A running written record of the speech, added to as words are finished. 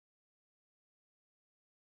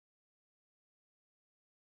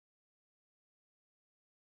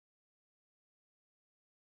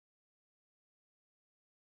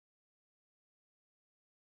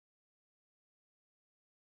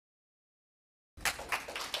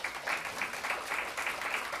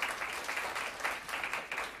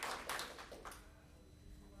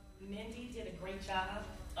great job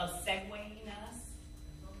of segueing us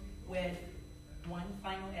with one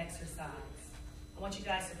final exercise. I want you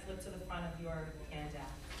guys to flip to the front of your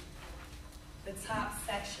handout. The top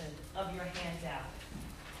section of your handout.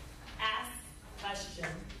 Ask question,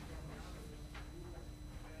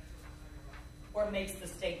 or makes the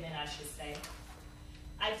statement, I should say.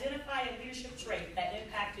 Identify a leadership trait that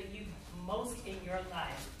impacted you most in your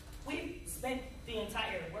life. We've spent the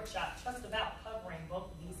entire workshop just about covering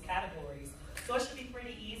both of these categories, so it should be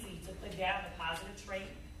pretty easy to put down a positive trait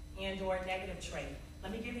and or a negative trait.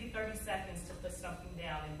 Let me give you 30 seconds to put something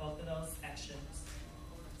down in both of those sections.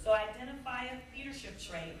 So identify a leadership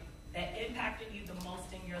trait that impacted you the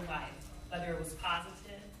most in your life, whether it was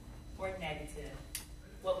positive or negative.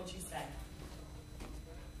 What would you say?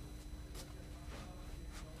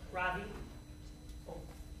 Robbie? Oh,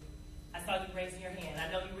 I saw you raising your hand.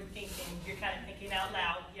 I know you were thinking, you're kind of thinking out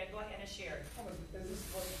loud. Yeah, go ahead and share it. Is this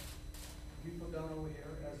what you put down over here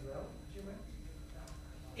as well, Jimmy?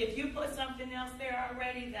 If you put something else there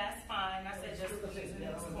already, that's fine. I said just use it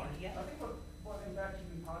this morning. Yeah. I think what impacted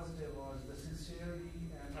me positive was the sincerity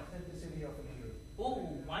and authenticity of a leader.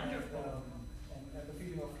 Ooh, wonderful. And the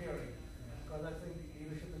feeling of caring. Because I think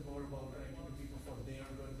leadership is more about connecting to people for their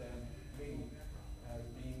good than me as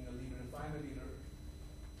being a leader, if I'm a leader.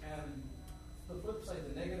 And the flip side,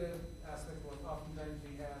 the negative aspect was oftentimes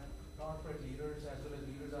we have corporate leaders as well as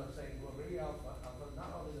leaders outside who are very alpha, not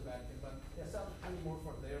always a bad thing, but they're self-doing more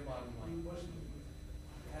for their bottom line.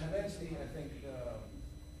 And eventually, I think,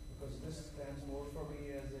 because this stands more for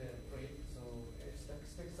me as a trait, so it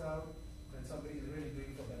sticks out when somebody is really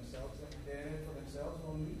doing for themselves, and they're in it for themselves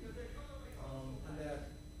only, and that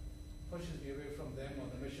pushes me away from them on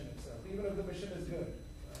the mission itself. Even if the mission is good,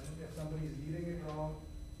 if somebody is leading it wrong,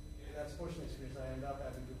 that's personal experience. I end up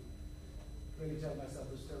having to really tell myself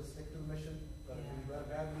to still stick to the mission, but if you've got a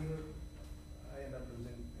bad leader, I end up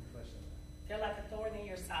losing interest in that. They're like a thorn in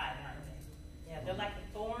your side, aren't they? Yeah, they're like a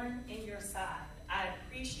thorn in your side. I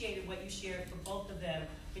appreciated what you shared for both of them.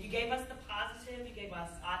 But you gave us the positive, you gave us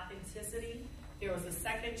authenticity. There was a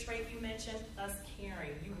second trait you mentioned, us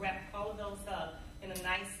caring. You wrapped all of those up in a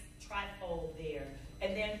nice trifold there.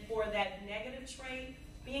 And then for that negative trait,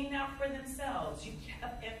 being out for themselves, you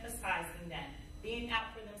kept emphasizing that. Being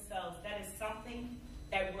out for themselves, that is something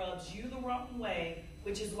that rubs you the wrong way,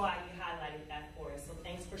 which is why you highlighted that for us. So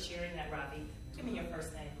thanks for sharing that, Robbie. Give me your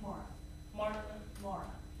first name. Mara. Marla?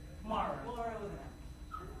 Mara. Mara. Laura with an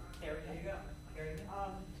M. There you go. There you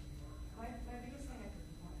go. My biggest thing I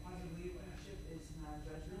want to leadership is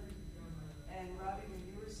non-judgment. And Robbie, when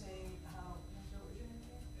you were saying how, what was your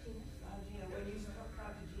name again? Gina, when you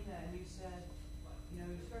talked to Gina and you said,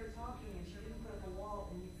 you started talking and she didn't put up a wall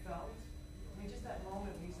and you felt, I mean, just that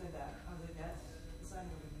moment when you said that, I was like, that's the sign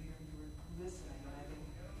of a leader. You were listening, and I think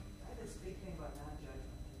I had this big thing about non-judgment.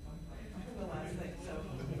 The last thing, so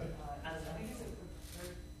I think it's a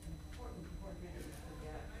very important thing to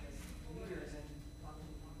forget as leaders and talking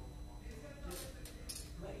to people. Just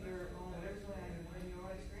let your own, whatever's going on in your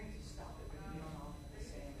own experience, stop it. You don't all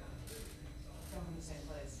come from the same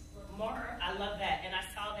place. More, I love that. And I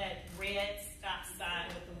saw that red stop sign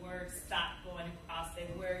with the word stop going across it,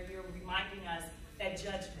 where you're reminding us that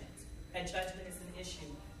judgment is an issue.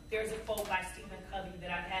 There's a quote by Stephen Covey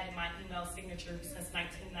that I've had in my email signature since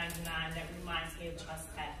 1999 that reminds me of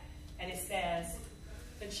just that. And it says,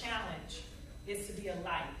 the challenge is to be a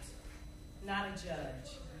light, not a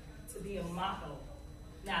judge, to be a model,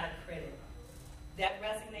 not a critic. That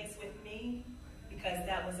resonates with me because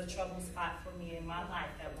that was a trouble spot for me in my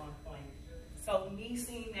life at one point. So me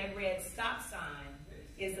seeing that red stop sign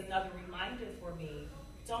is another reminder for me.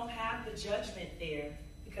 Don't have the judgment there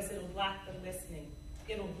because it'll block the listening.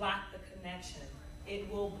 It'll block the connection.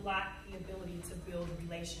 It will block the ability to build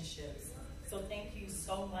relationships. So thank you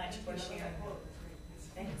so much for sharing.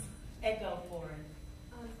 Thanks. And go for it.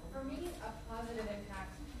 For me, a positive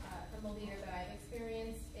impact from a leader that I've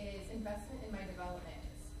experienced is investment in my development.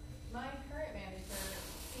 My current manager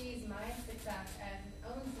sees my success as his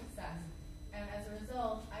own success, and as a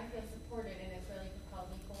result, I feel supported, and it's really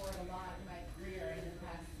propelled me forward a lot in my career. In the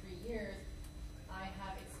past 3 years, I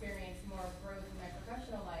have experienced more growth in my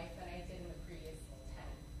professional life than I did in the previous 10,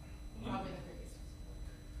 probably the previous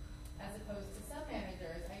 10. As opposed to some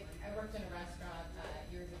managers, I worked in a restaurant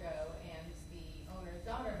years ago, and the owner's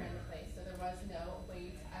daughter ran the place, so there was no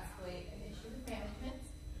way to escalate an issue with management.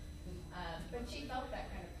 But she felt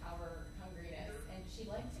that kind of power hungriness, and she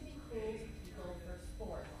liked to be cool to people for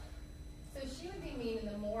sport. So she would be mean,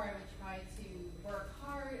 and the more I would try to work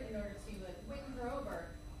hard in order to win her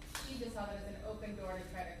over, she just saw that as an open door to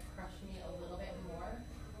try to crush me a little bit more.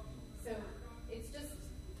 So it's just,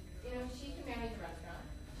 she can manage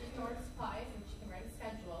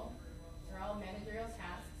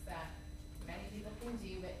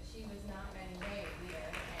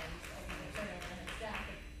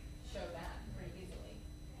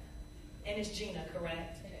it's Gina,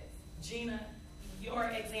 correct? It is. Gina, your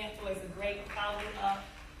example is a great follow-up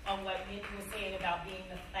on what Nikki was saying about being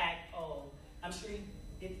the flagpole. I'm sure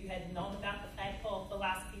if you had known about the flagpole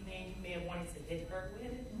philosophy, then you may have wanted to hit her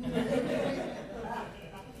with it.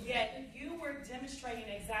 Yet you were demonstrating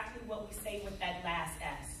exactly what we say with that last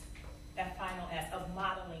S, that final S of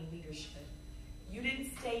modeling leadership. You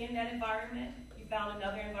didn't stay in that environment. You found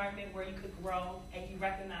another environment where you could grow, and you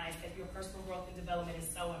recognize that your personal growth and development is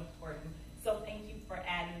so important. So thank you for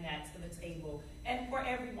adding that to the table. And for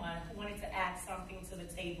everyone who wanted to add something to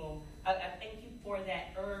the table, I thank you for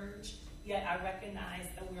that urge, yet I recognize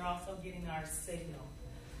that we're also getting our signal.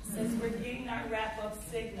 Since we're getting our wrap-up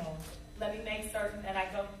signal, let me make certain that I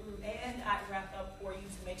go through and I wrap up for you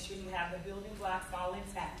to make sure you have the building blocks all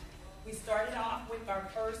intact. We started off with our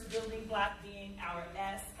first building block being our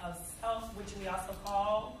S of self, which we also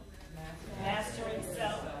call mastering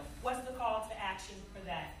self. What's the call to action for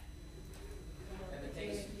that?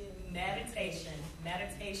 Meditation.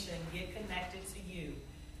 Get connected to you.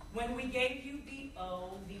 When we gave you the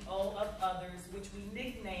O of others, which we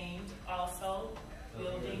nicknamed also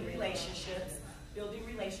building relationships,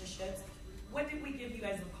 what did we give you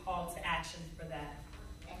as a call to action for that?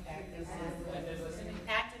 Active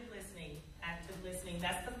listening.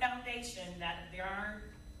 That's the foundation. That there aren't,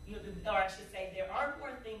 or I should say, there are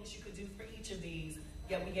more things you could do for each of these,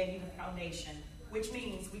 yet we gave you the foundation, which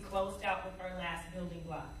means we closed out with our last building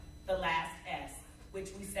block, the last S,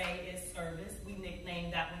 which we say is service. We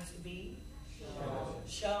nicknamed that one to be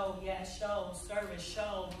show, service,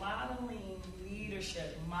 show, modeling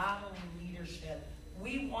leadership.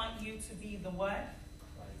 We want you to be the what?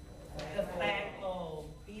 The flagpole.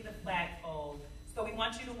 Be the flagpole. So we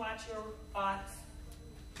want you to watch your thoughts,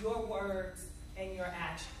 your words, and your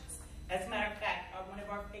actions. As a matter of fact, one of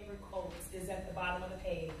our favorite quotes is at the bottom of the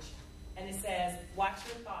page. And it says, watch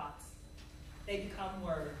your thoughts. They become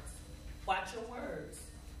words. Watch your words.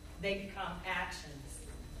 They become actions.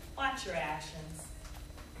 Watch your actions.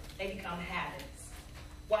 They become habits.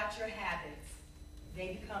 Watch your habits.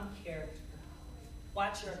 They become character.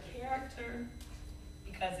 Watch your character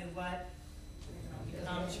because it what?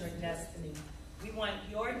 Becomes your destiny. We want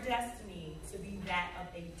your destiny to be that of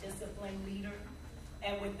a disciplined leader.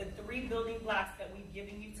 And with the 3 building blocks that we've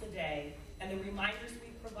given you today and the reminders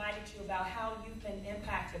we've provided you about how you've been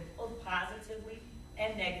impacted both positively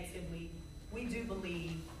and negatively, we do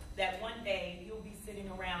believe that one day you'll be sitting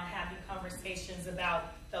around having conversations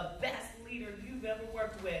about the best leader you've ever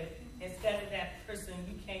worked with instead of that person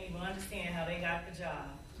you can't even understand how they got the job.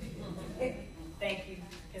 Thank you,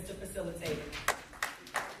 Mr. Facilitator.